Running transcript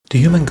The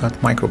human gut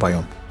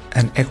microbiome,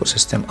 an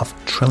ecosystem of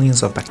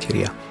trillions of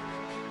bacteria,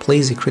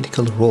 plays a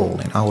critical role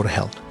in our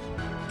health,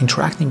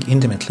 interacting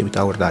intimately with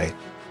our diet.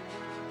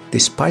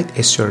 Despite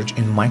a surge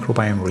in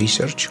microbiome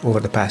research over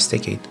the past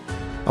decade,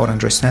 our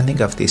understanding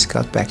of these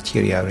gut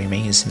bacteria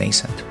remains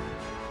nascent.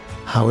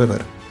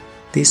 However,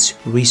 this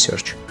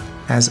research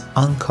has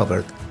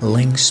uncovered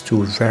links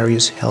to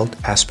various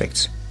health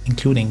aspects,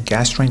 including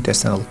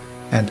gastrointestinal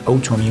and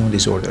autoimmune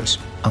disorders,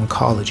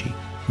 oncology,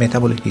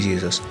 metabolic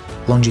diseases,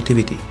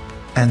 longevity,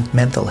 and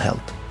mental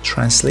health.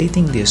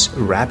 Translating this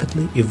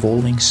rapidly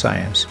evolving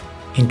science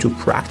into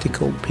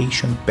practical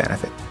patient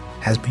benefit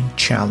has been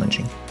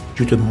challenging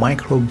due to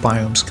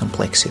microbiome's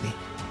complexity.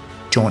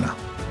 Jonah,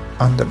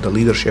 under the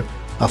leadership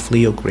of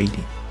Leo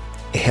Grady,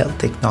 a health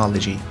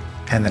technology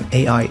and an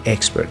AI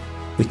expert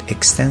with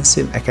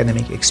extensive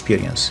academic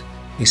experience,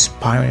 is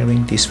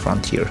pioneering this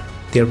frontier.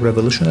 Their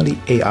revolutionary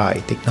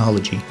AI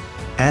technology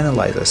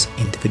analyzes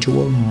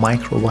individual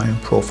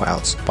microbiome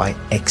profiles by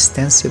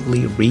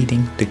extensively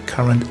reading the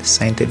current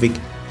scientific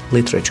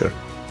literature,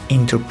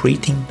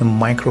 interpreting the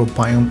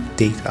microbiome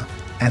data,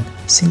 and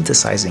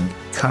synthesizing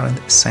current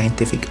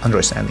scientific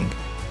understanding.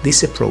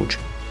 This approach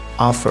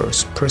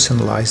offers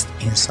personalized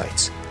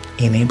insights,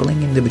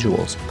 enabling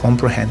individuals to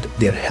comprehend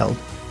their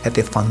health at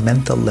a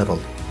fundamental level,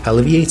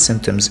 alleviate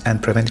symptoms,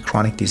 and prevent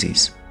chronic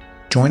disease.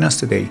 Join us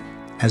today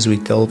as we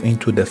delve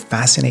into the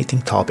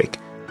fascinating topic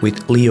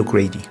with Leo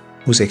Grady,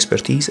 whose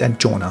expertise at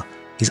Jonah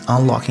is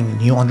unlocking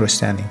new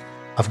understanding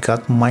of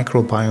gut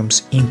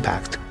microbiome's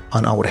impact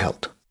on our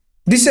health.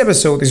 This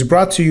episode is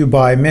brought to you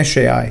by Mesh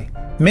AI.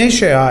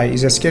 Mesh AI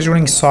is a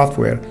scheduling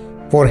software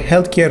for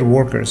healthcare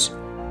workers,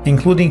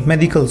 including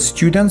medical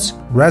students,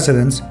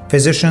 residents,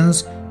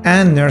 physicians,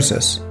 and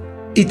nurses.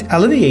 It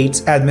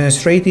alleviates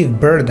administrative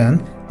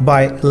burden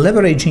by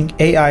leveraging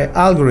AI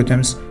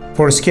algorithms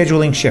for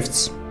scheduling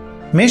shifts.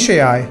 Mesh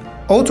AI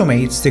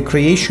automates the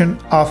creation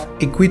of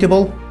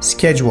equitable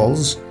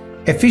schedules,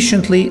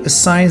 efficiently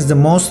assigns the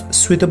most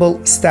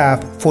suitable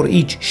staff for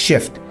each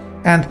shift,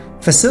 and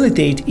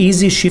facilitate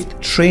easy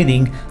shift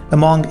training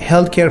among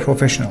healthcare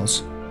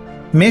professionals.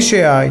 Mesh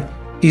AI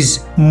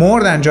is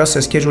more than just a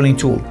scheduling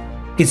tool.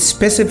 It's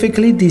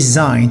specifically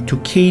designed to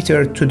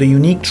cater to the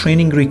unique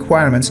training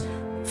requirements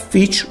of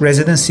each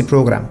residency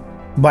program.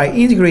 By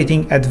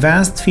integrating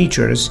advanced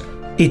features,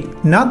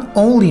 it not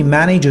only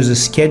manages the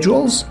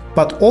schedules,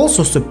 but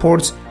also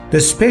supports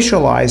the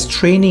specialized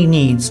training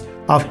needs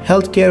of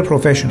healthcare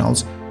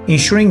professionals,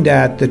 ensuring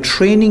that the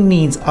training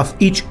needs of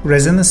each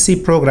residency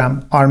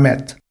program are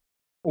met.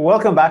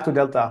 Welcome back to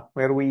Delta,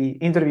 where we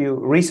interview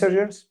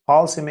researchers,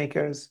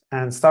 policymakers,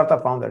 and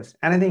startup founders,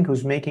 anything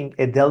who's making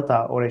a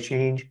delta or a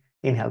change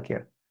in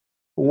healthcare.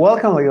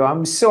 Welcome, Leo.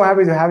 I'm so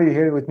happy to have you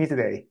here with me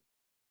today.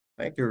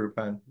 Thank you,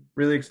 Rupan.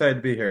 Really excited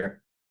to be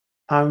here.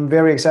 I'm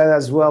very excited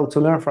as well to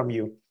learn from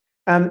you.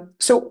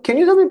 So can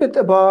you tell me a bit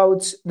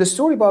about the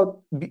story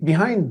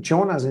behind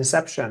Jonah's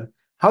inception?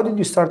 How did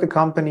you start the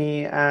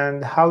company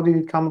and how did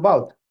it come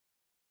about?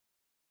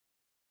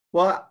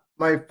 Well,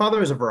 my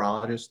father is a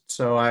virologist,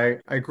 so I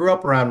grew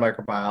up around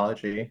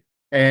microbiology,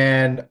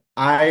 and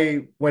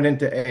I went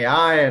into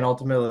AI and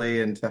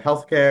ultimately into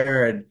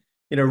healthcare. And,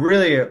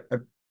 really,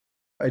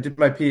 I did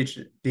my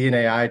PhD in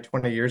AI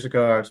 20 years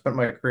ago. I spent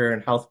my career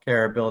in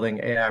healthcare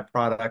building AI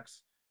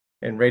products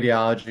in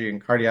radiology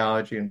and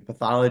cardiology and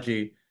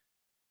pathology.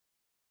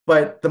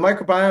 But the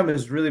microbiome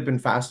has really been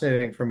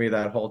fascinating for me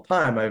that whole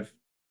time. I've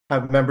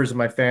have members of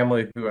my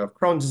family who have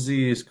Crohn's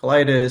disease,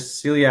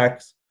 colitis,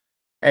 celiacs,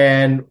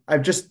 and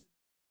I've just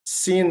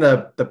seen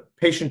the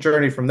patient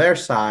journey from their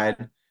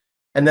side.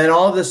 And then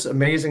all this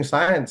amazing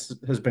science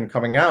has been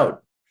coming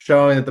out,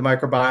 showing that the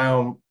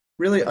microbiome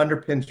really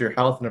underpins your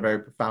health in a very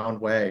profound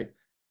way,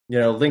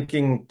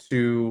 linking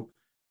to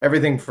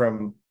everything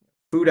from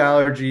food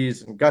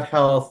allergies and gut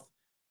health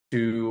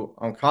to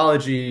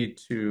oncology,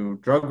 to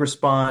drug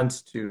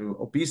response, to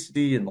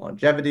obesity and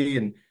longevity,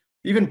 and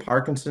even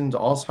Parkinson's,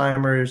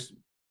 Alzheimer's,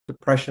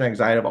 depression,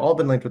 anxiety have all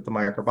been linked with the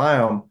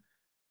microbiome.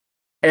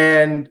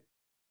 And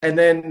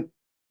then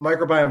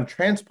microbiome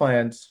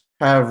transplants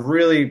have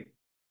really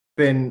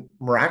been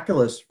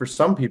miraculous for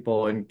some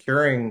people in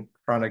curing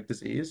chronic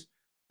disease.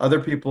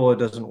 Other people it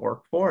doesn't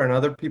work for, and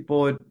other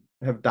people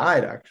have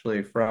died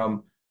actually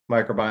from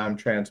microbiome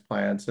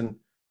transplants. And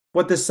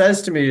what this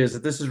says to me is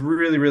that this is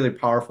really, really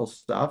powerful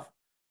stuff,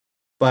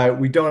 but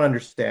we don't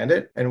understand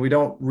it and we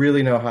don't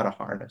really know how to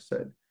harness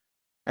it.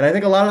 And I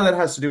think a lot of that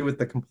has to do with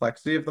the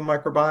complexity of the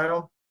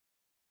microbiome.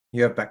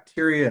 You have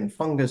bacteria and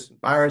fungus and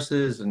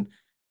viruses, and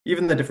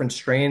even the different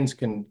strains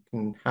can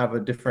have a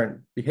different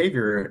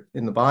behavior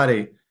in the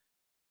body.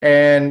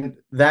 And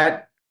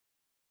that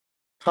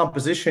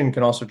composition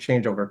can also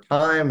change over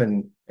time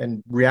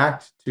and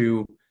react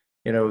to,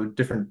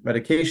 different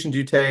medications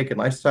you take and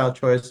lifestyle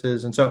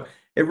choices. And so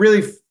it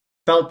really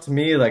felt to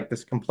me like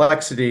this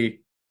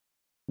complexity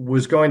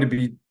was going to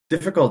be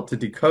difficult to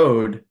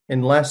decode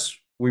unless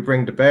we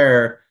bring to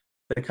bear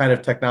the kind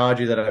of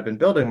technology that I've been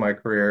building my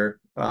career,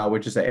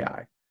 which is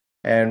AI.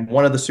 And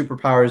one of the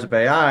superpowers of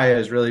AI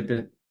has really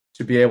been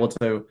to be able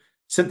to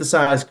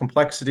synthesize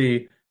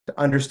complexity, to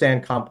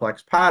understand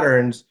complex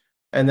patterns,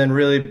 and then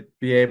really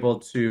be able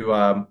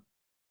to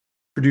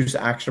produce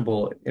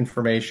actionable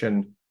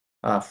information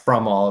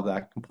from all of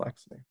that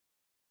complexity.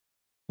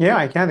 Yeah,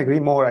 I can't agree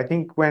more. I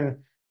think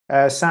when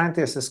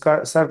scientists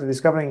started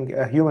discovering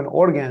human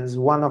organs,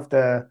 one of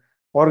the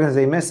organs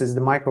they miss is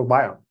the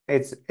microbiome.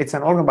 It's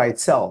an organ by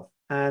itself,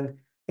 and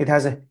it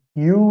has a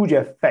huge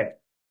effect,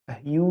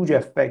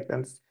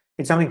 and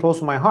it's something close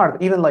to my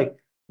heart. Even like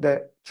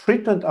the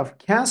treatment of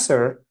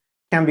cancer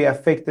can be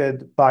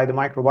affected by the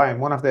microbiome.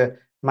 One of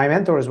my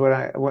mentors, when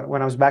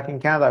I was back in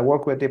Canada, I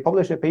worked with, they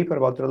published a paper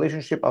about the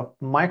relationship of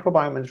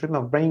microbiome and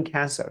treatment of brain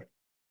cancer.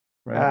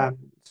 Right.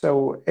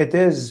 So it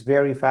is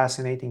very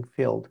fascinating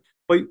field.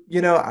 But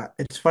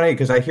it's funny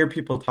because I hear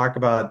people talk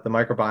about the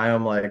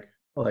microbiome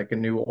like a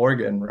new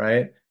organ,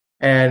 right?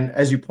 And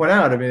as you point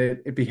out, I mean,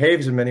 it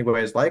behaves in many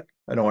ways like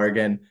an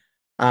organ.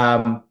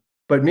 Um,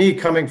 but me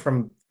coming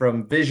from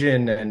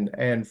vision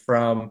and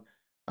from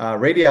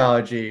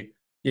radiology,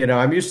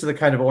 I'm used to the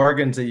kind of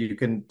organs that you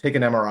can take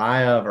an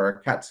MRI of or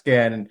a CAT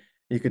scan and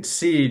you could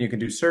see and you can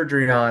do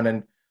surgery on.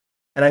 And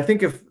I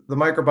think if the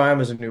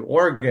microbiome is a new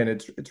organ,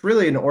 it's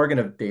really an organ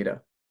of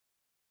data.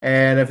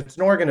 And if it's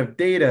an organ of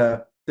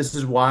data, this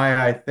is why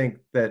I think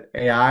that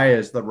AI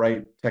is the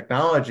right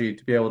technology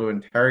to be able to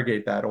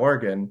interrogate that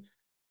organ.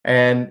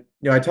 And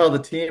I tell the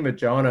team at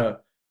Jonah,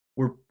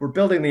 we're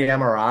building the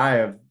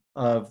MRI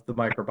of the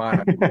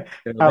microbiome, I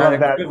that love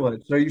that.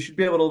 equivalent. So you should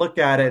be able to look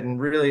at it and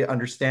really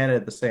understand it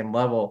at the same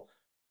level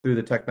through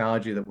the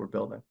technology that we're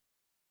building.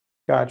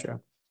 Gotcha.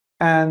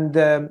 And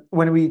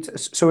when we're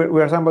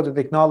talking about the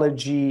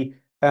technology,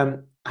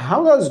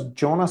 how does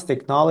Jonas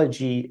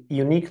technology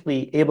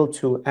uniquely able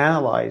to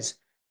analyze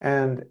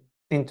and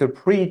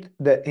interpret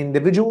the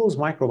individual's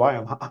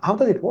microbiome? How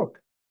does it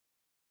work?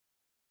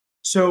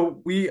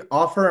 So we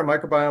offer a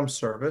microbiome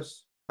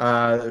service.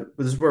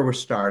 This is where we're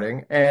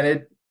starting, and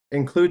it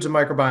includes a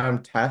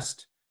microbiome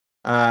test.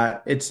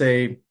 It's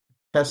a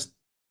test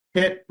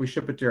kit. We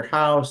ship it to your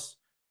house.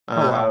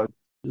 Oh, wow.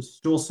 The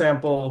stool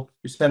sample,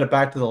 we send it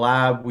back to the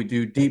lab. We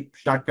do deep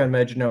shotgun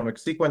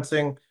metagenomic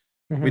sequencing.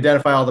 We Hmm.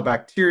 identify all the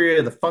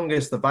bacteria, the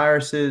fungus, the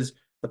viruses,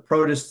 the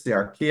protists, the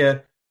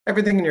archaea,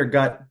 everything in your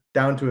gut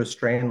down to a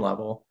strain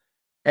level.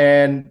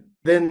 And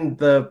then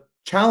the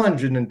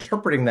challenge in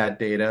interpreting that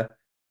data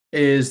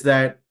is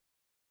that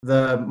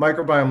the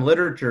microbiome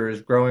literature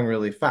is growing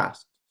really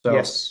fast. So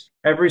Yes.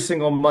 every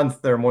single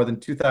month, there are more than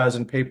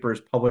 2,000 papers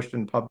published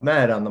in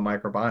PubMed on the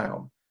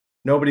microbiome.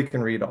 Nobody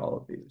can read all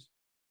of these.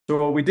 So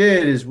what we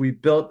did is we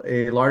built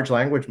a large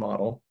language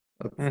model,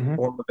 a Hmm.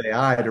 form of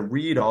AI to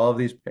read all of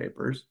these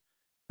papers.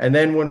 And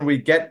then when we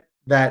get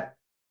that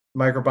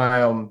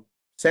microbiome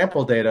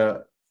sample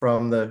data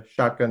from the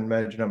shotgun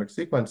metagenomic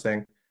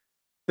sequencing,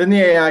 then the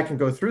AI can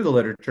go through the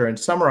literature and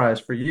summarize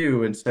for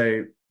you and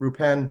say,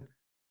 Rupen,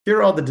 here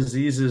are all the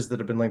diseases that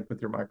have been linked with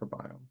your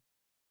microbiome.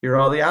 Here are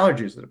all the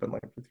allergies that have been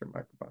linked with your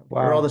microbiome. Here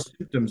are all the Wow.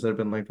 symptoms that have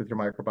been linked with your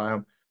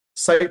microbiome.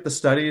 Cite the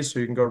studies so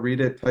you can go read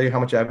it, tell you how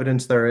much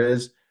evidence there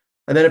is.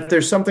 And then if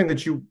there's something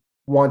that you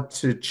want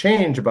to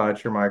change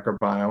about your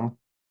microbiome,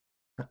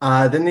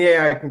 then the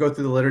AI can go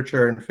through the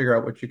literature and figure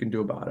out what you can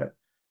do about it.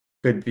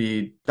 Could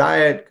be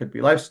diet, could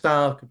be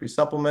lifestyle, could be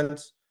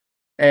supplements,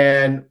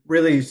 and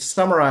really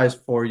summarize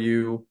for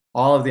you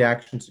all of the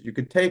actions that you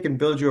could take and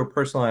build you a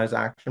personalized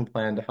action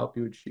plan to help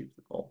you achieve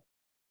the goal.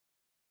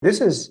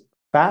 This is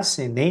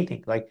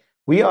fascinating. Like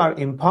we are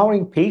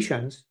empowering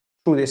patients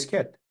through this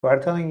kit. We are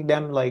telling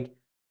them like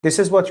this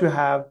is what you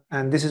have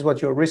and this is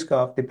what your risk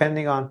of,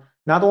 depending on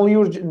not only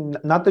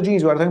not the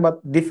genes. We are talking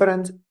about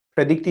different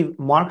predictive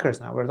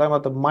markers now. We're talking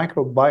about the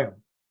microbiome.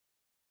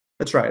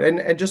 That's right.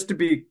 And just to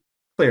be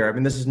clear, I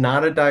mean, this is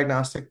not a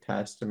diagnostic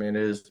test. I mean,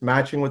 it is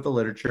matching with the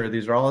literature.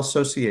 These are all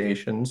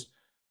associations.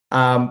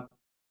 Um,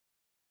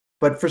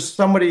 but for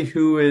somebody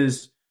who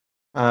is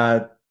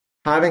uh,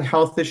 having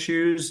health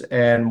issues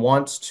and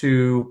wants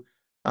to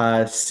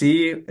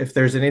see if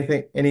there's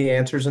any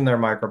answers in their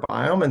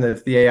microbiome, and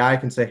if the AI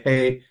can say,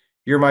 hey,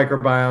 your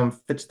microbiome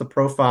fits the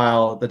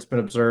profile that's been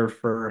observed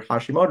for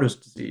Hashimoto's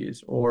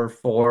disease or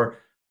for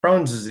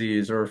Crohn's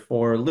disease or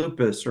for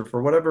lupus or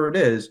for whatever it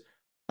is,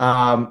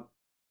 um,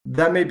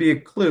 that may be a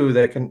clue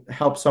that can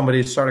help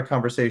somebody start a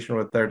conversation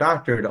with their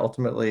doctor to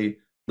ultimately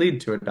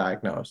lead to a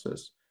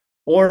diagnosis.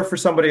 Or for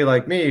somebody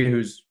like me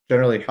who's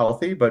generally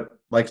healthy but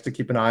likes to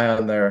keep an eye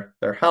on their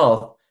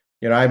health,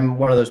 I'm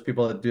one of those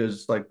people that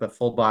does like the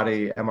full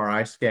body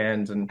MRI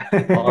scans and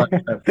all that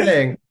kind of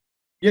thing.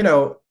 You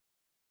know,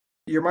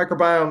 your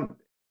microbiome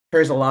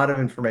carries a lot of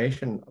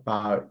information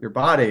about your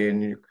body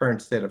and your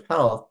current state of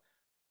health.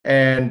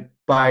 And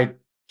by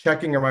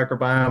checking your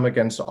microbiome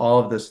against all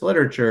of this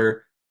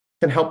literature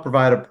can help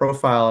provide a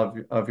profile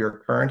of your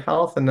current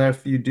health. And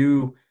if you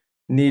do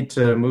need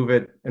to move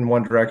it in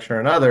one direction or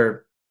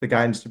another, the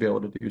guidance to be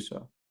able to do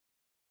so.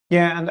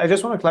 Yeah, and I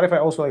just want to clarify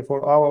also like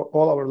for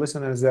all our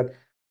listeners that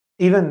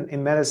even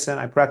in medicine,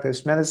 I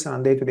practice medicine on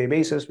a day-to-day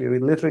basis. We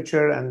read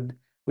literature and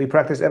we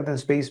practice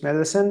evidence-based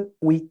medicine.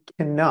 We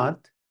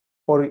cannot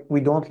or we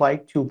don't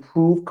like to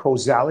prove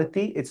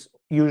causality. It's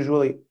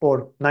usually,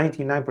 or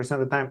 99% of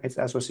the time, it's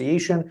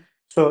association.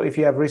 So if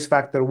you have risk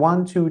factor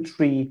one, two,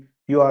 three,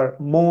 you are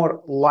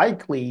more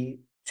likely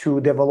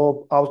to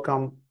develop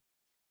outcome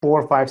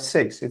four, five,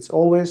 six. It's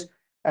always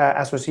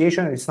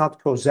association. It's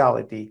not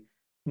causality.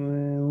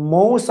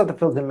 Most of the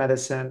fields in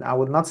medicine, I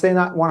would not say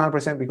not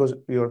 100% because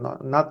you're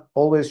not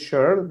always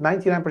sure.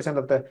 99%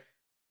 of the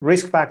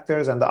risk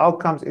factors and the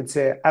outcomes, it's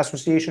a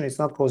association. It's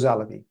not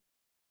causality.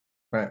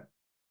 Right.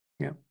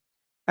 Yeah.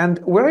 And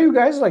where are you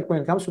guys like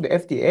when it comes to the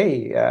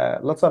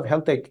FDA? Lots of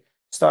health tech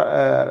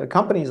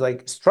companies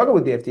like struggle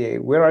with the FDA.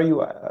 Where are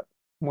you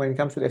when it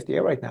comes to the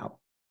FDA right now?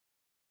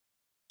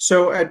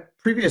 So at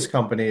previous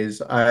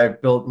companies,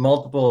 I've built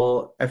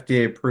multiple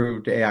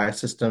FDA-approved AI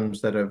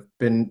systems that have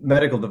been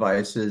medical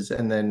devices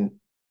and then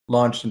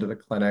launched into the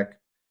clinic.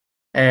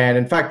 And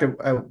in fact,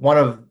 at one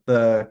of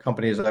the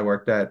companies I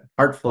worked at,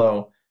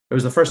 HeartFlow, it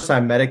was the first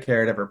time Medicare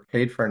had ever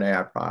paid for an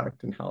AI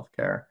product in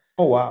healthcare.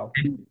 Oh, wow.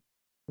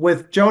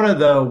 With Jonah,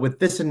 though, with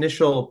this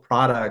initial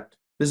product,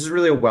 this is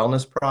really a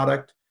wellness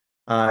product.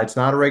 It's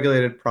not a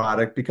regulated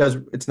product because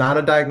it's not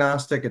a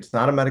diagnostic, it's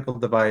not a medical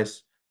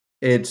device.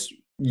 It's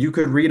you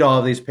could read all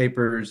of these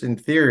papers in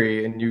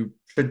theory and you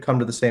should come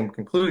to the same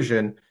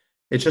conclusion.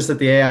 It's just that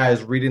the AI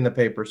is reading the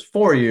papers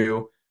for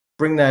you,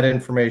 bring that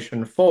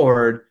information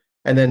forward,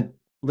 and then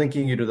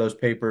linking you to those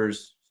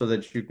papers so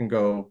that you can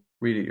go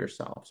read it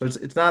yourself. So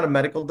it's not a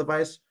medical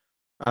device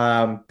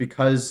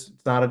because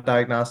it's not a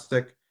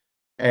diagnostic.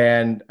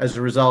 And as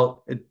a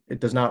result, it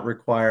does not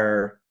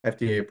require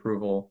FDA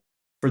approval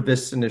for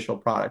this initial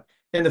product.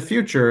 In the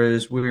future,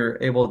 as we're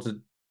able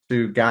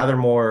to gather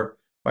more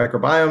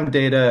microbiome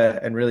data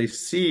and really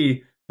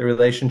see the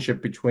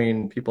relationship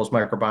between people's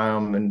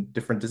microbiome and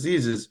different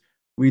diseases,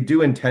 we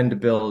do intend to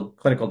build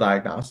clinical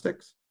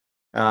diagnostics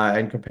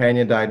and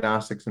companion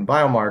diagnostics and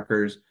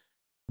biomarkers.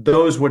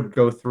 Those would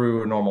go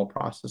through a normal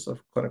process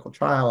of clinical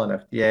trial and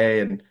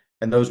FDA,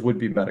 and those would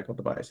be medical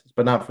devices,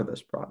 but not for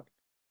this product.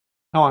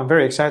 No, I'm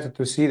very excited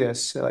to see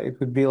this. It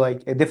would be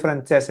like a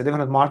different test, a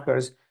different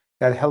markers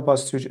that help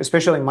us to,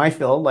 especially in my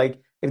field,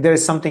 like if there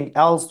is something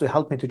else to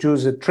help me to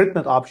choose a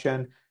treatment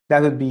option,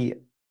 that would be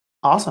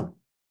awesome.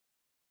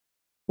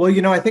 Well,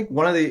 I think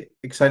one of the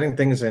exciting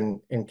things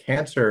in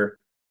cancer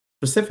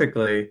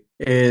specifically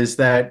is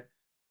that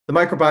the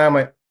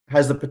microbiome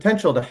has the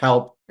potential to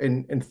help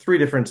in three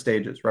different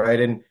stages, right?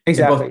 In both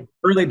Exactly.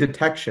 early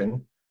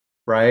detection,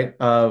 right,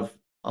 of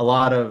a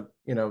lot of,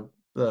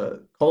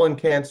 the colon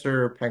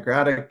cancer,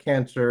 pancreatic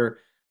cancer,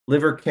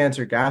 liver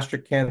cancer,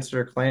 gastric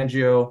cancer,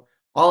 cholangio,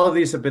 all of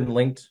these have been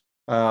linked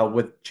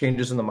with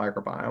changes in the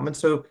microbiome. And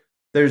so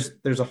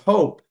there's a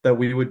hope that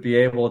we would be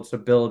able to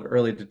build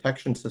early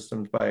detection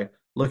systems by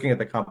looking at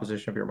the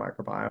composition of your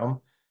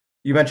microbiome.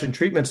 You mentioned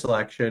treatment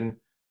selection.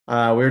 We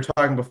were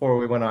talking before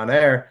we went on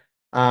air.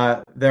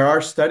 There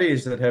are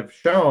studies that have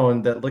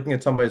shown that looking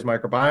at somebody's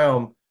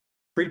microbiome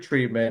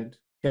pre-treatment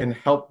can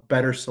help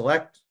better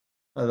select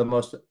the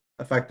most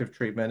effective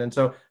treatment. And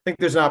so I think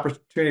there's an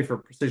opportunity for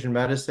precision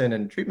medicine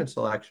and treatment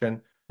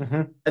selection.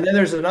 Hmm. And then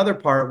there's another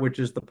part, which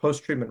is the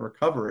post-treatment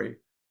recovery.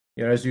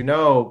 As you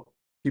know,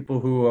 people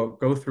who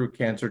go through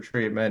cancer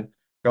treatment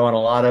go on a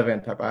lot of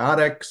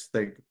antibiotics.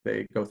 They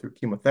go through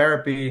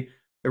chemotherapy.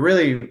 It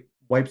really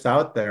wipes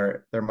out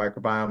their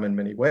microbiome in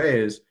many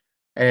ways.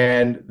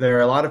 And there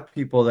are a lot of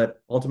people that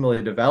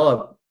ultimately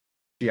develop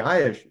GI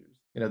issues.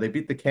 They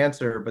beat the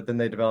cancer, but then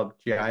they develop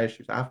GI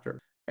issues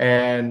after.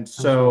 And I'm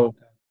sorry so about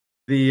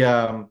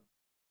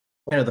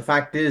that. the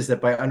fact is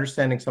that by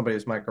understanding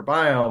somebody's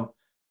microbiome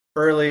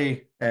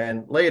early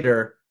and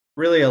later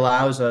really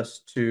allows us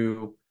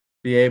to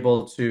be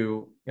able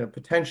to,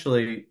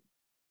 potentially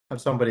have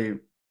somebody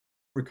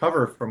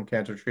recover from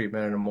cancer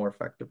treatment in a more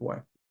effective way.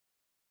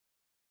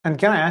 And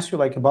can I ask you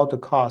like about the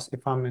cost?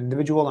 If I'm an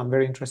individual, I'm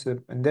very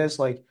interested in this.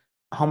 Like,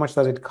 how much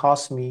does it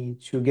cost me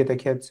to get a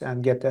kit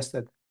and get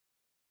tested?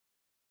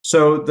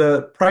 So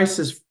the price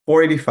is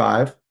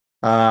 485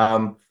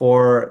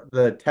 for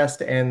the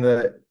test and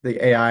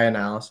the AI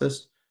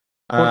analysis.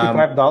 Um,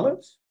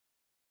 $45?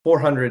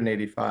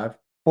 485.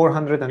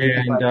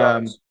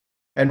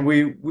 And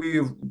 $485.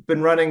 we've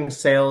been running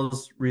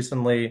sales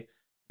recently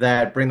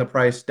that bring the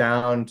price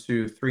down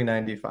to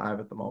 395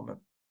 at the moment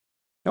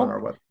on our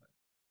Nope. website.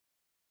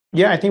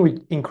 Yeah, I think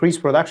with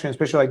increased production,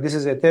 especially like this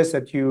is a test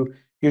that you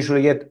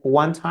usually get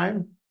one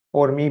time,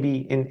 or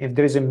maybe if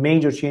there is a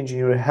major change in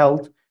your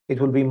health, it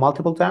will be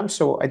multiple times.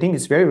 So I think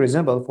it's very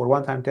reasonable for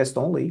one-time test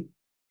only,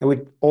 and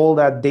with all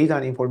that data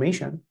and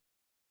information.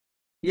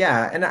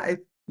 Yeah, and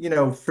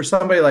for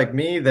somebody like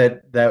me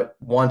that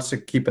wants to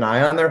keep an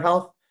eye on their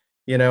health,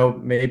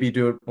 maybe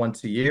do it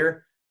once a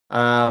year.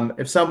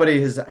 If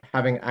somebody is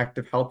having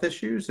active health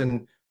issues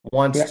and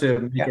wants Yeah, to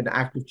make yeah. an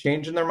active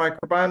change in their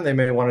microbiome, they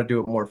may want to do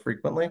it more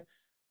frequently.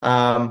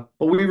 But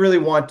we really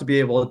want to be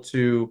able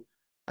to,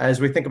 as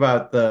we think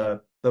about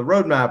the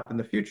roadmap in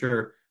the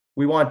future,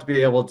 we want to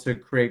be able to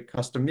create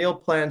custom meal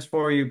plans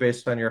for you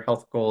based on your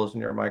health goals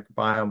and your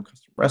microbiome,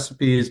 custom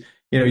recipes,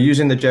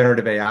 using the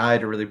generative AI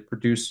to really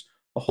produce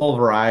a whole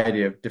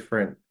variety of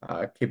different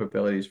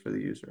capabilities for the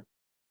user.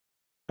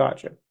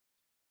 Gotcha.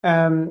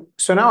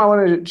 So now I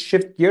want to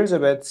shift gears a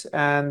bit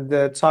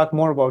and talk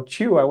more about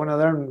you. I want to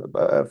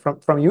learn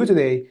from you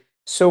today.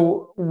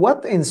 So,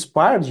 what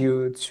inspired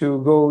you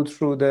to go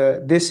through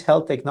this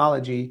health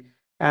technology,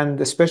 and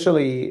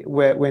especially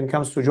when it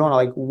comes to Jonah,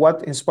 like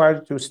what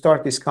inspired you to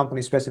start this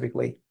company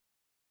specifically?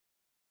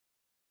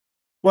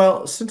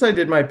 Well, since I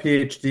did my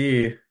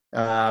PhD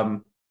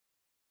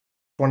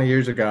 20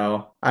 years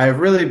ago, I've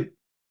really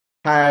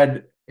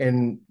had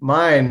in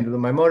mind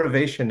my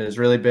motivation has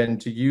really been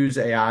to use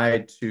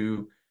AI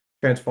to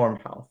transform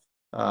health.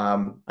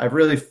 I've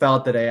really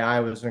felt that AI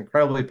was an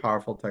incredibly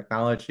powerful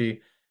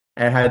technology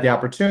and had the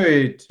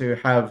opportunity to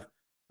have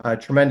a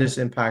tremendous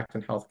impact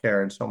in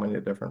healthcare in so many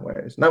different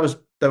ways. And that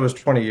was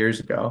 20 years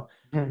ago.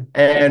 Mhm.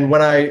 And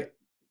when I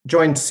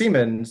joined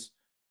Siemens,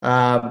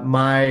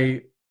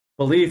 my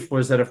belief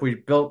was that if we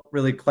built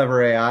really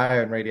clever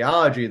AI in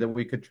radiology, that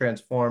we could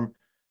transform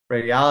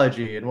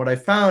radiology. And what I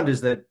found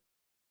is that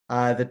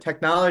the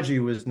technology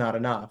was not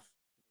enough.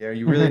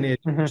 You really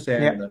needed to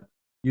understand Yeah, the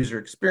user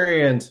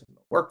experience, and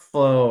the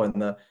workflow,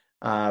 and the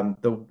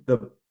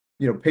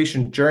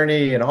patient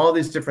journey, and all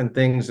these different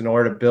things in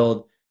order to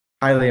build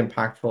highly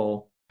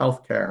impactful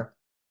healthcare.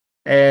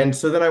 And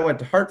so then I went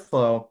to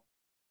HeartFlow,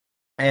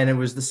 and it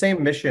was the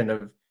same mission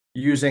of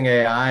using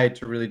AI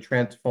to really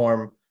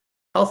transform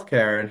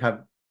healthcare and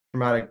have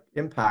dramatic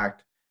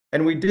impact.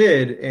 And we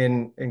did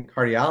in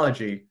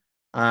cardiology.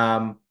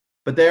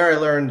 But there I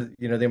learned,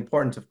 the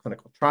importance of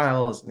clinical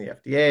trials and the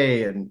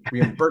FDA and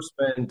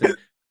reimbursement and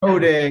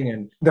coding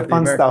and the the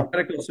fun American stuff.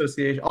 Medical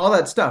Association, all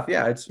that stuff.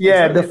 Yeah, it's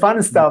Yeah, the really fun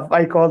important. stuff.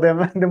 I call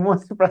them the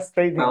most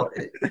frustrating. Well,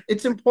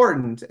 it's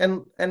important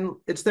and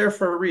it's there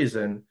for a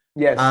reason.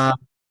 Yes. Uh,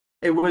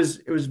 it was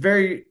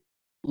very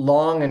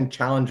long and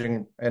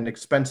challenging and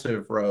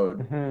expensive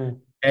road. Mhm.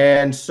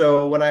 And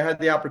so when I had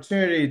the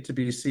opportunity to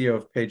be CEO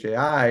of Page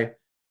AI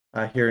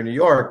here in New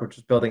York, which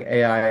is building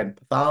AI and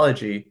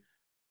pathology,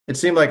 it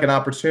seemed like an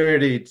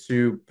opportunity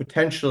to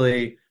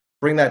potentially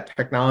bring that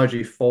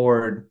technology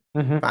forward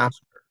Mhm.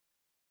 faster.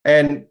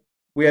 And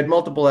we had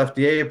multiple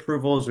FDA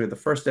approvals. We had the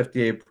first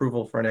FDA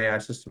approval for an AI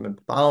system in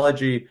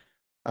pathology.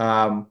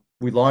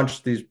 We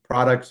launched these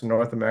products in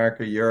North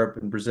America, Europe,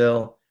 and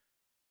Brazil.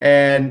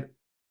 And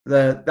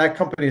that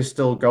company is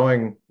still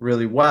going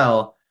really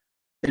well.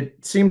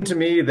 It seemed to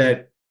me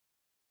that,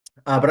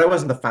 but I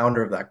wasn't the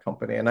founder of that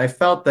company, and I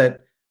felt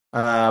that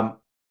um,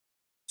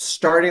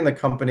 starting the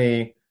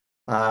company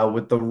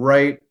with the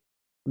right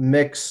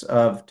mix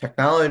of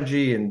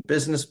technology and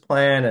business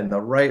plan and the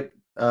right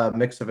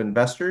mix of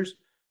investors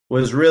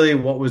was really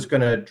what was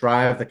going to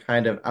drive the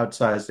kind of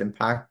outsized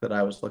impact that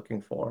I was looking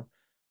for.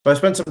 So I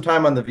spent some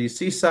time on the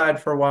VC side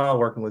for a while,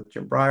 working with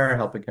Jim Breyer,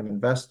 helping him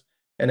invest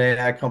in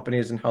AI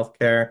companies in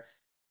healthcare.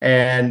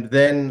 And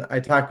then I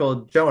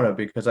tackled Jonah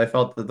because I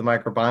felt that the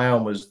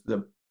microbiome was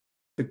the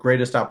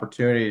greatest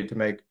opportunity to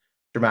make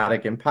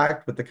dramatic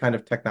impact with the kind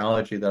of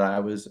technology that I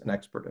was an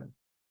expert in.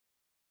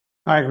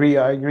 I agree.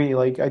 I agree.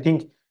 Like, I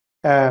think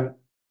um,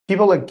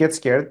 people like get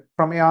scared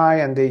from AI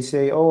and they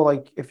say, "Oh,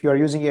 like if you are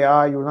using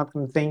AI, you're not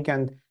going to think,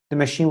 and the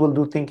machine will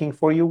do thinking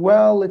for you."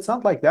 Well, it's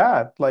not like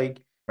that.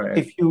 Like, Right.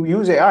 if you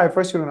use AI,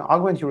 first you're going to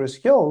augment your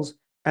skills,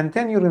 and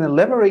then you're going to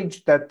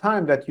leverage that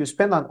time that you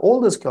spend on all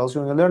the skills.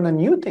 You're going to learn the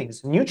new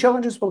things. New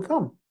challenges will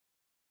come.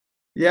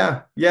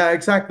 Yeah, yeah,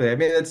 exactly. I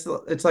mean,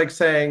 it's like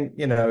saying,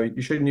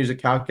 you shouldn't use a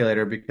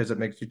calculator because it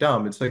makes you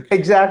dumb. It's like, no,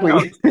 Exactly.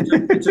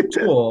 it's a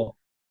tool.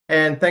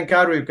 And thank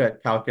God we've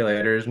got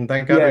calculators and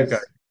thank God we've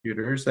got Yes.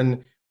 computers.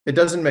 And it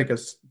doesn't make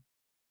us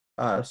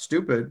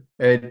stupid.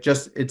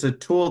 It's a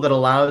tool that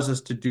allows us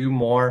to do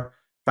more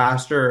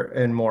faster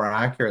and more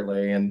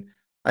accurately. And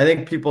I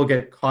think people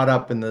get caught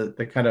up in the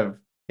kind of,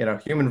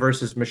 human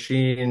versus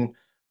machine,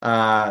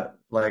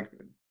 like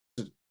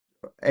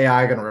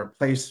AI going to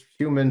replace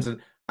humans. And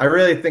I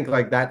really think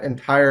like that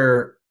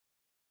entire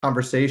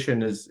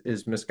conversation is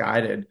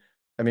misguided.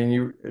 I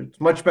mean, it's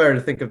much better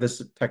to think of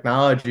this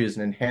technology as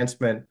an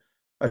enhancement,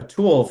 a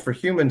tool for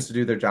humans to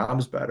do their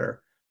jobs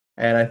better.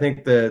 And I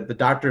think the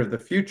doctor of the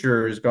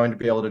future is going to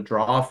be able to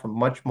draw from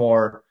much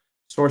more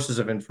sources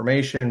of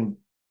information,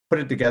 put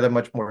it together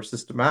much more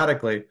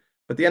systematically.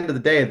 But at the end of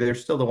the day, they're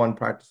still the one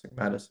practicing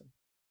medicine.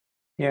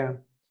 Yeah.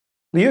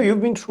 Leo,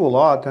 you've been through a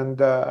lot,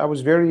 and I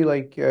was very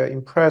like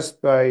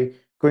impressed by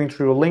going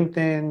through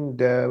LinkedIn.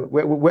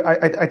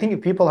 I think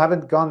if people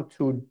haven't gone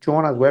to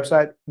Joanna's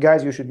website,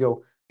 guys, you should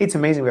go. It's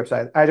amazing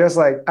website.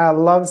 I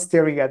love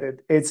staring at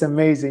it. It's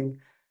amazing.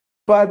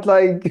 But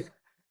like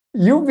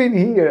you've been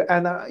here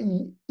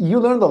and you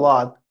learned a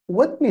lot.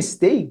 What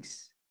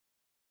mistakes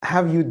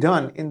have you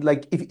done? In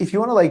like if you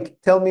want to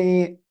like tell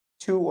me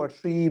two or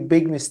three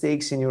big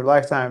mistakes in your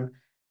lifetime,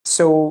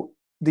 so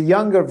the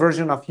younger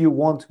version of you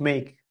won't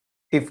make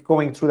if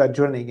going through that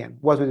journey again,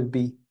 what would it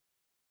be?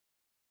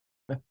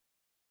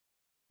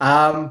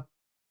 Um,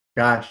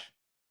 Gosh,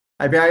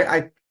 I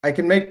mean, I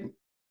can make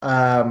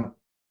um,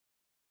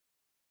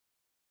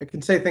 I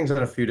can say things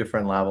on a few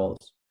different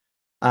levels.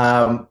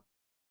 Um,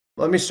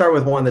 Let me start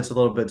with one that's a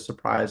little bit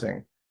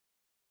surprising.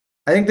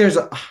 I think there's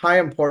a high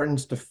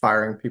importance to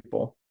firing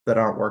people that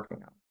aren't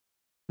working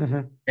out.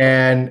 Hmm.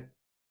 And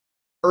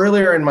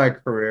earlier in my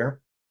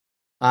career,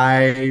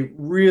 I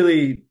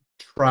really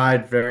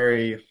tried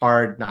very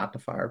hard not to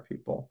fire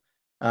people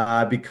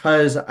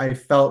because I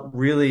felt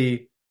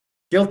really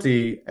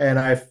guilty. And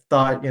I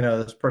thought,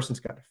 this person's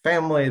got a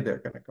family, they're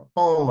going to go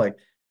home. Like,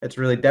 it's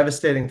really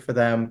devastating for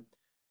them.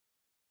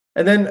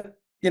 And then,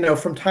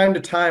 from time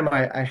to time,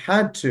 I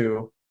had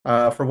to,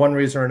 for one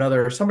reason or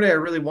another, somebody I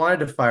really wanted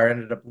to fire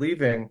ended up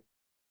leaving.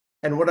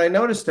 And what I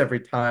noticed every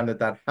time that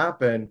that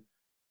happened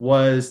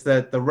was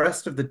that the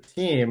rest of the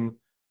team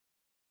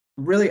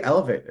really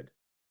elevated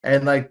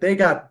and like they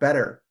got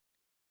better.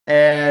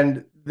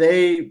 And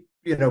they,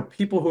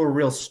 people who were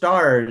real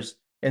stars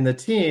in the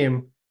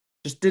team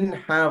just didn't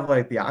have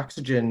like the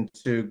oxygen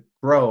to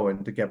grow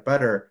and to get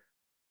better.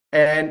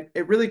 And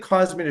it really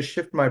caused me to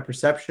shift my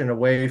perception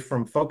away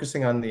from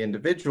focusing on the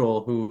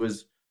individual who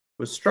was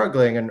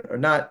struggling and or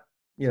not,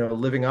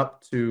 living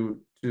up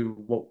to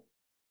what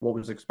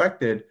was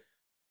expected,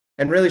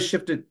 and really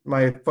shifted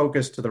my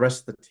focus to the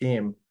rest of the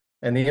team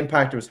and the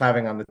impact it was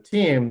having on the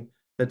team,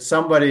 that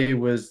somebody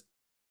was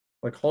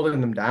like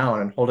holding them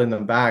down and holding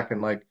them back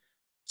and like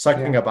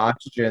sucking Yeah. up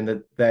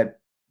oxygen that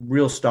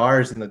real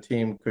stars in the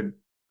team could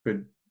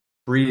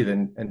breathe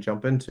and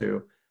jump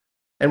into.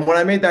 And when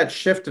I made that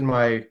shift in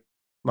my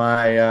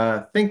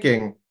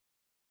thinking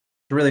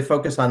to really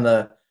focus on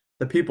the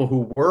people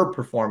who were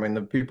performing,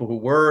 the people who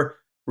were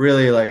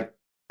really like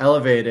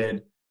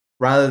elevated,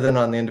 rather than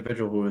on the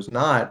individual who was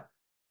not,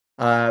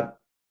 uh,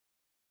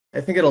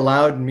 I think it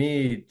allowed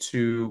me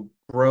to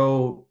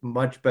grow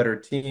much better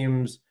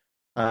teams,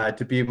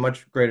 to be a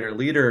much greater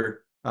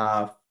leader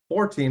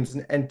for teams,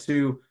 and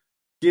to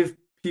give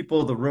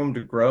people the room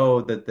to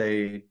grow that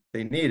they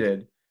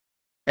needed.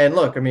 And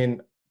look, I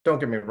mean, don't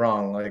get me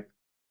wrong, like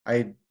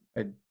I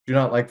do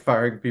not like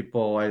firing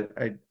people.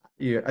 I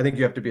think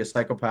you have to be a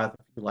psychopath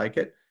if you like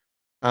it.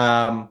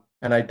 And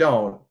I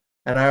don't,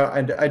 and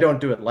I don't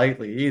do it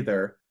lightly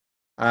either.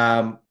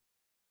 Um,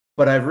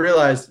 but I've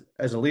realized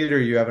as a leader,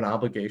 you have an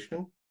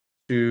obligation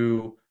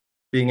to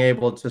being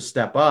able to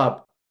step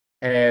up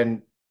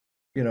and,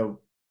 you know,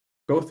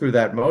 go through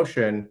that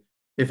motion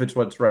if it's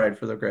what's right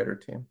for the greater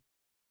team.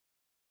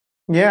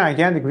 Yeah, I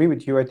can't agree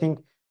with you. I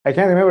think I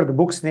can't remember the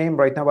book's name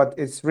right now, but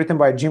it's written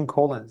by Jim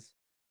Collins.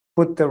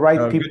 Put the right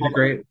Good to people.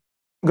 great.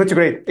 Good to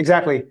great.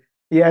 Exactly.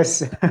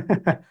 Yes.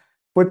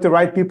 Put the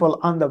right people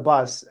on the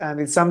bus. And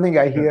it's something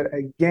I Yeah. hear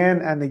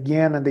again and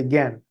again and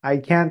again. I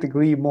can't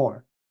agree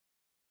more.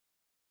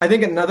 I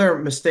think another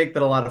mistake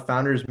that a lot of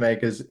founders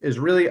make is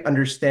really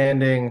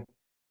understanding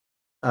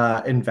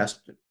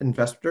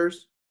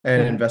investors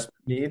and Mhm.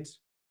 investment needs.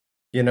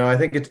 I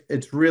think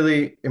it's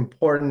really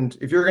important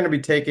if you're going to be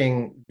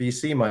taking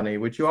VC money,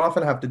 which you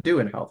often have to do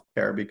in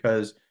healthcare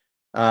because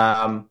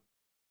um,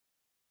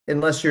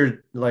 unless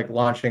you're like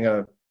launching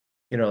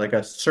like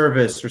a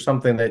service or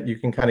something that you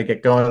can kind of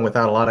get going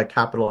without a lot of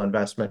capital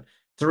investment.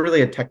 It's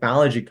really a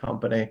technology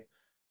company.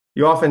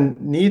 You often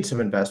need some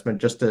investment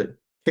just to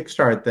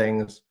kickstart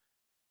things,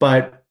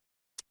 but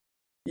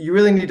you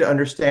really need to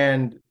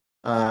understand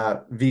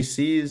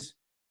VCs.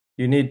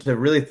 You need to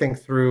really think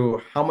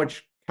through how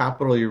much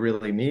capital you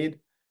really need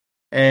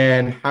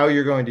and how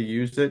you're going to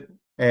use it,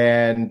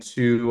 and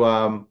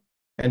to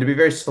be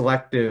very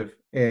selective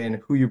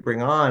in who you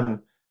bring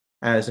on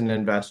as an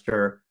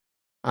investor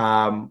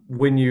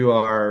when you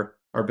are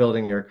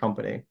building your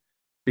company.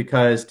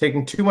 Because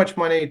taking too much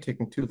money,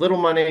 taking too little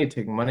money,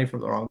 taking money from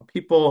the wrong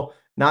people,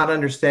 not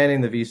understanding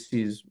the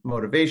VC's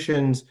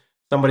motivations,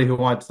 somebody who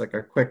wants like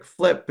a quick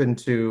flip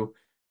into,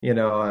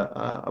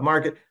 a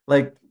market,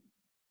 like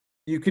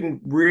you can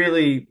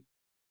really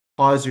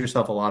cause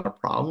yourself a lot of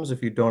problems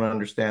if you don't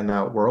understand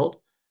that world.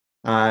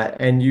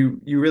 And you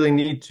really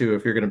need to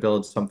if you're going to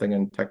build something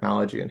in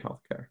technology and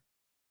healthcare.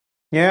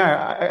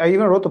 Yeah, I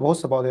even wrote a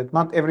post about it.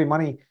 Not every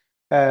money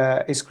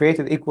is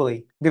created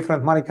equally.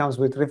 Different money comes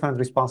with different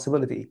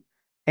responsibility.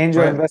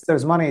 Angel Right.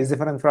 investors' money is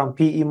different from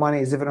PE money,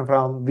 is different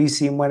from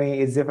VC money,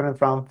 is different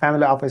from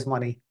family office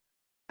money.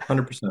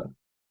 100%.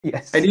 And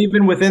Yes.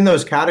 even within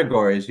those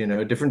categories,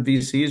 different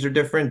VCs are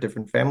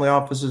different family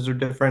offices are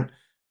different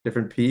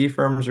PE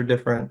firms are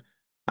different.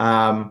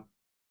 Um,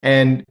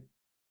 and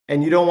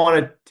and you don't want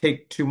to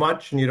take too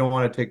much and you don't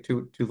want to take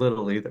too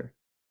little either.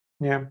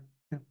 Yeah.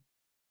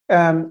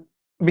 Yeah.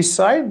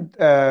 Beside,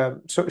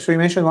 so you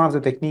mentioned one of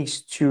the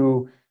techniques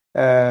to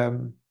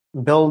um,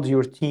 build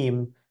your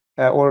team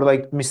or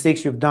like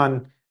mistakes you've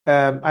done.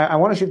 I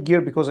want to shift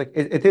gear because like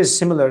it is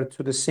similar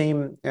to the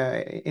same. We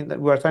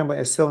are talking about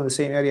it's still in the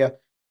same area.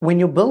 When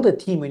you build a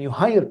team, when you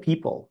hire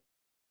people,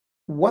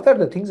 what are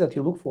the things that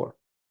you look for?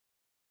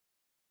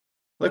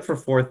 Look for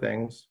four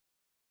things.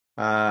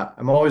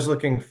 I'm always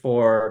looking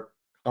for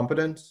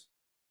competence,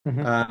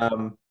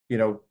 Hmm.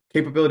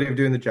 capability of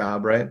doing the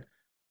job, right?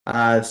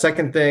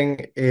 Second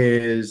thing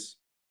is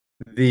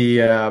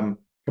the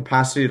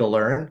capacity to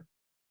learn.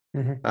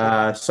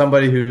 Hmm.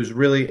 Somebody who's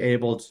really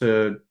able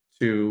to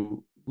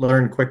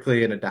learn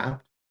quickly and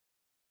adapt.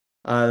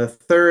 The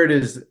third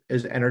is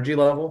energy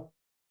level.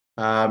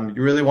 You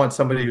really want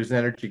somebody who's an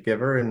energy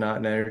giver and not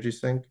an energy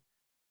sink.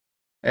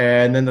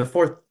 And then the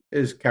fourth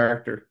is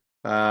character.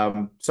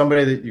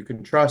 Somebody that you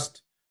can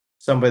trust,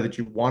 somebody that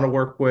you want to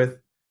work with,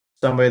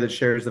 somebody that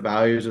shares the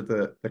values of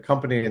the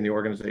company and the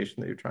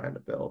organization that you're trying to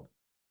build.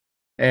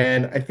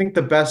 And I think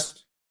the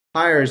best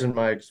hires in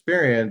my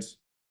experience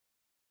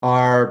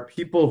are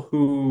people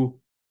who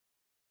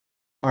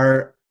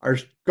are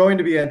going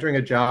to be entering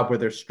a job where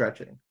they're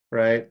stretching,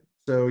 right?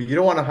 So you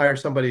don't want to hire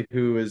somebody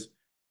who is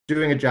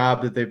doing a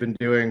job that they've been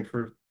doing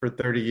for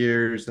 30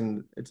 years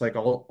and it's like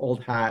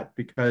old hat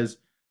because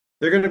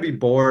they're going to be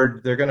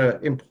bored, they're going to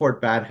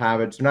import bad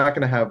habits, they're not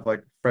going to have like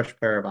a fresh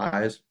pair of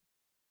eyes.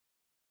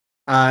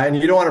 And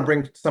you don't want to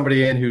bring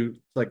somebody in who's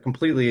like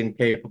completely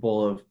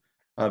incapable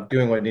of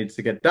doing what needs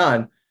to get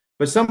done,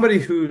 but somebody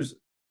who's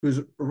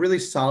a really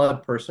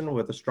solid person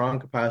with a strong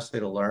capacity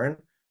to learn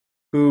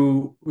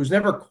who's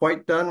never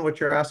quite done what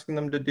you're asking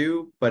them to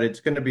do, but it's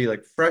going to be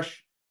like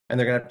fresh and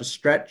they're going to have to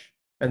stretch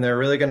and they're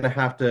really going to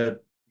have to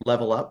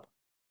level up,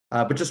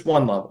 but just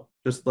one level,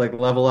 just like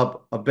level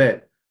up a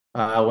bit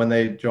when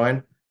they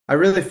join. I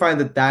really find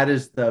that that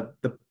is the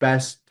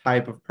best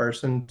type of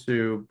person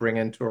to bring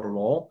into a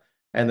role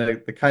and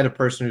the kind of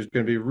person who's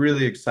going to be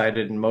really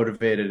excited and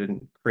motivated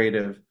and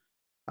creative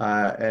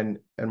and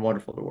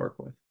wonderful to work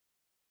with.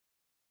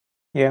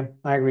 Yeah,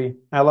 I agree.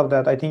 I love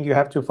that. I think you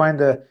have to find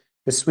the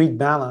sweet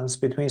balance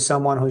between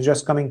someone who's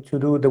just coming to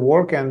do the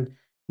work and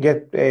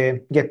get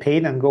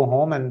paid and go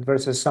home, and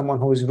versus someone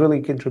who is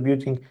really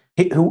contributing,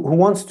 who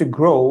wants to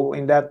grow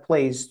in that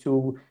place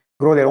to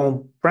grow their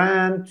own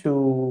brand,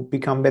 to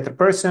become better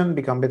person,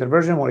 become better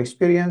version, more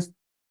experienced.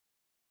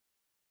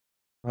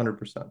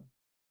 100%.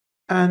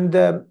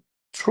 And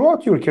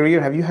throughout your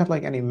career, have you had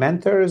like any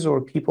mentors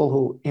or people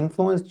who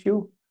influenced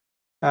you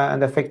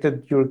and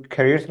affected your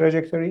career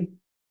trajectory?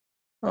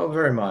 Oh,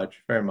 very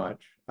much, very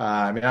much.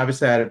 I mean,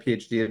 obviously, I had a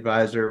PhD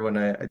advisor when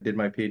I did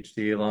my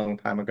PhD a long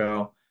time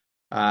ago.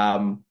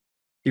 Um,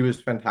 he was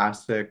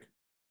fantastic.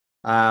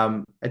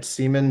 At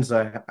Siemens,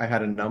 I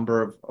had a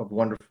number of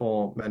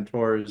wonderful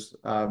mentors,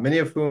 many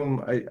of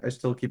whom I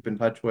still keep in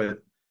touch with.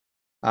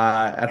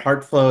 At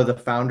HeartFlow, the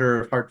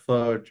founder of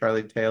HeartFlow,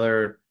 Charlie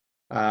Taylor,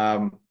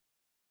 um,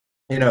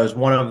 is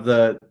one of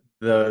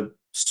the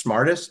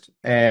smartest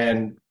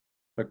and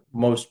like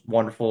most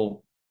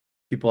wonderful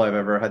people I've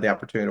ever had the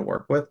opportunity to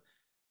work with.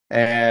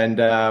 And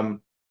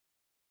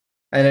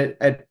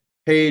at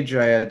Page,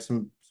 I had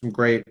some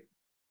great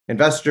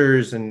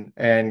investors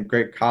and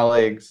great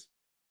colleagues.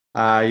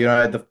 I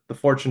had the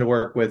fortune to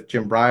work with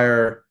Jim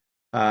Breyer,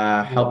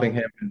 helping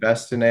Wow. him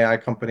invest in AI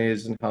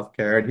companies and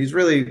healthcare. And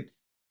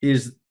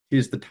he's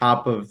he's the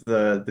top of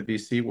the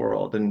VC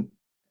world, and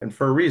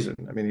for a reason.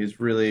 I mean, he's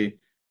really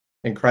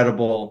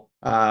incredible.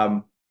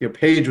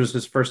 Page was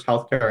his first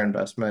healthcare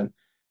investment,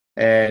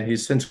 and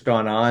he's since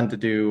gone on to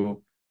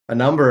do a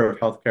number of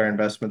healthcare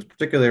investments,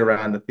 particularly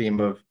around the theme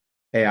of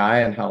AI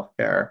and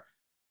healthcare.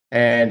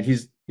 And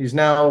he's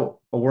now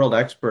a world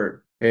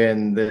expert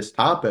in this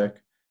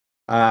topic.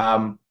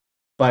 Um,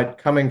 but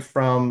coming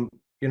from,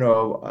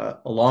 a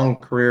long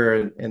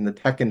career in the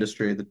tech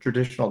industry, the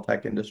traditional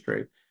tech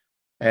industry.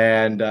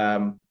 And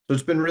so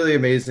it's been really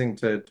amazing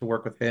to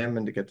work with him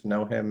and to get to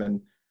know him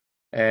and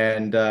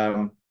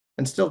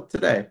and still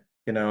today,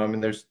 I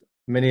mean, there's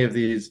many of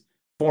these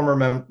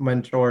former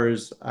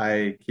mentors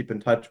I keep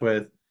in touch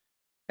with,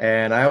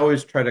 and I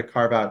always try to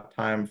carve out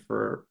time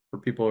for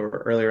people who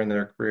are earlier in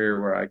their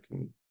career where I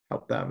can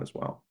help them as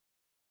well.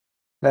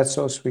 That's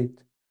so sweet.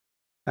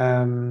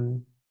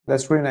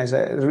 That's really nice.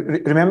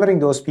 Remembering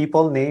those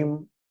people,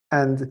 name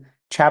and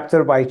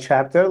chapter by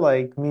chapter,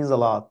 like means a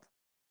lot.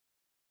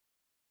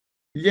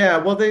 Yeah,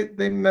 well,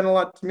 they meant a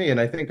lot to me, and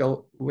I think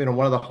one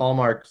of the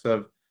hallmarks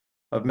of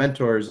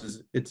mentors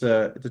is it's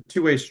a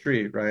two-way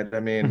street, right? I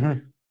mean, Hmm.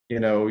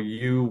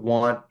 you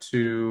want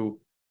to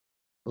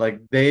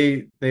like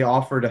they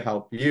offer to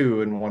help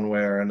you in one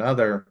way or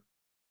another,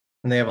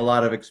 and they have a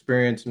lot of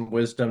experience and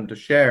wisdom to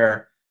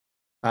share.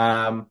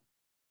 Um,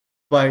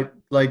 but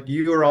like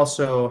you are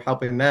also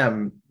helping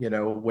them,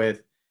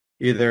 with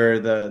either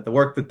the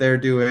work that they're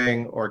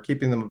doing or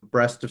keeping them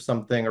abreast of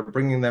something or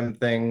bringing them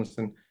things.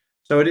 And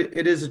so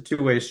it is a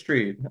two-way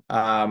street.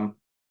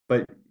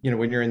 But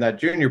when you're in that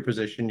junior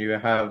position, you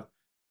have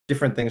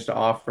different things to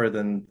offer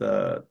than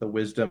the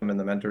wisdom and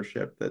the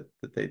mentorship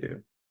that they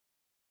do.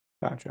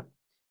 Gotcha.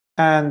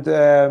 And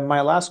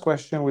my last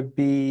question would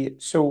be,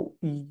 so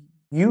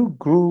you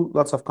grew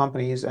lots of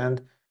companies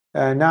and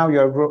now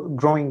you're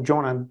growing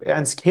Jonah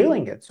and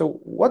scaling it. So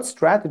what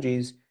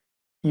strategies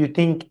you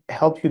think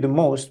help you the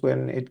most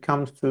when it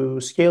comes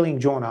to scaling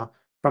Jonah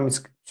from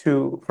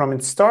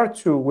its start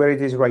to where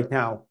it is right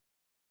now?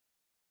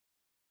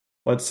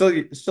 Well, it's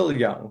still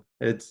young.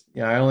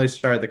 I only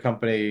started the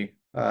company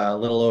a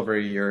little over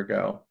a year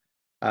ago.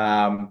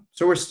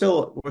 So we're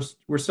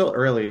still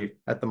early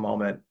at the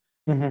moment.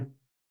 Hmm.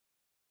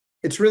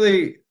 It's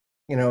really,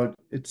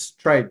 it's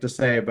trite to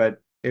say,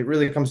 but it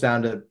really comes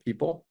down to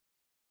people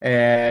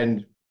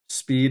and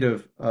speed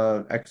of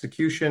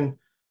execution,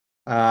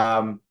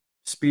 um,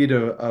 speed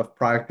of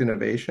product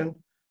innovation.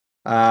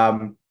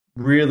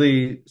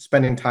 really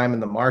spending time in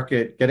the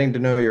market, getting to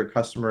know your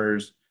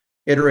customers,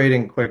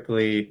 iterating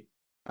quickly,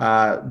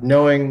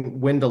 knowing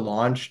when to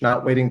launch,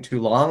 not waiting too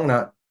long,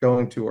 not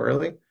going too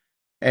early,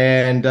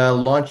 and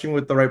launching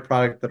with the right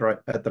product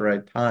at the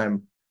right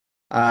time.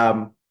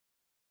 Um,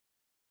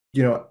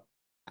 you know,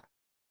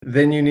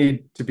 then you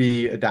need to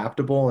be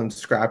adaptable and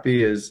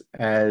scrappy as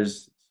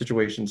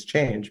situations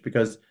change,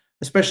 because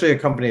especially a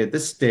company at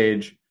this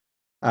stage,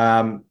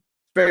 it's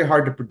very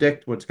hard to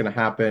predict what's going to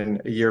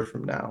happen a year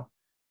from now.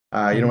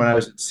 When I Mhm.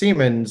 was at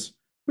Siemens,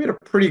 we had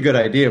a pretty good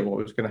idea of what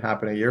was going to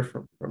happen a year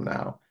from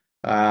now.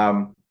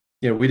 Um,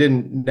 we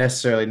didn't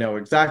necessarily know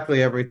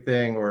exactly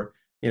everything, or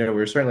we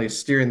were certainly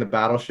steering the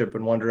battleship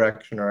in one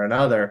direction or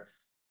another.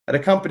 At a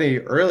company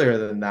earlier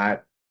than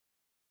that,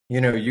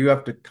 you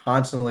have to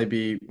constantly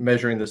be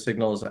measuring the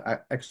signals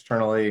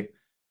externally,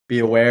 be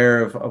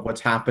aware of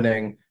what's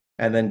happening,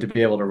 and then to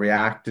be able to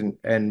react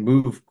and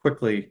move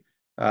quickly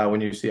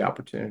when you see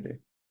opportunity.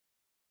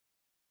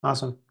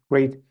 Awesome.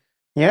 Great.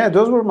 Yeah,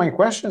 those were my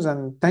questions,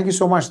 and thank you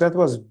so much. That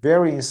was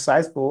very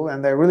insightful,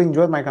 and I really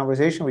enjoyed my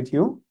conversation with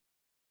you.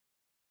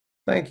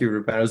 Thank you,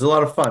 Ruben. It was a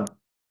lot of fun.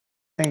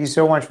 Thank you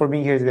so much for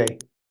being here today.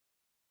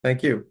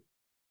 Thank you.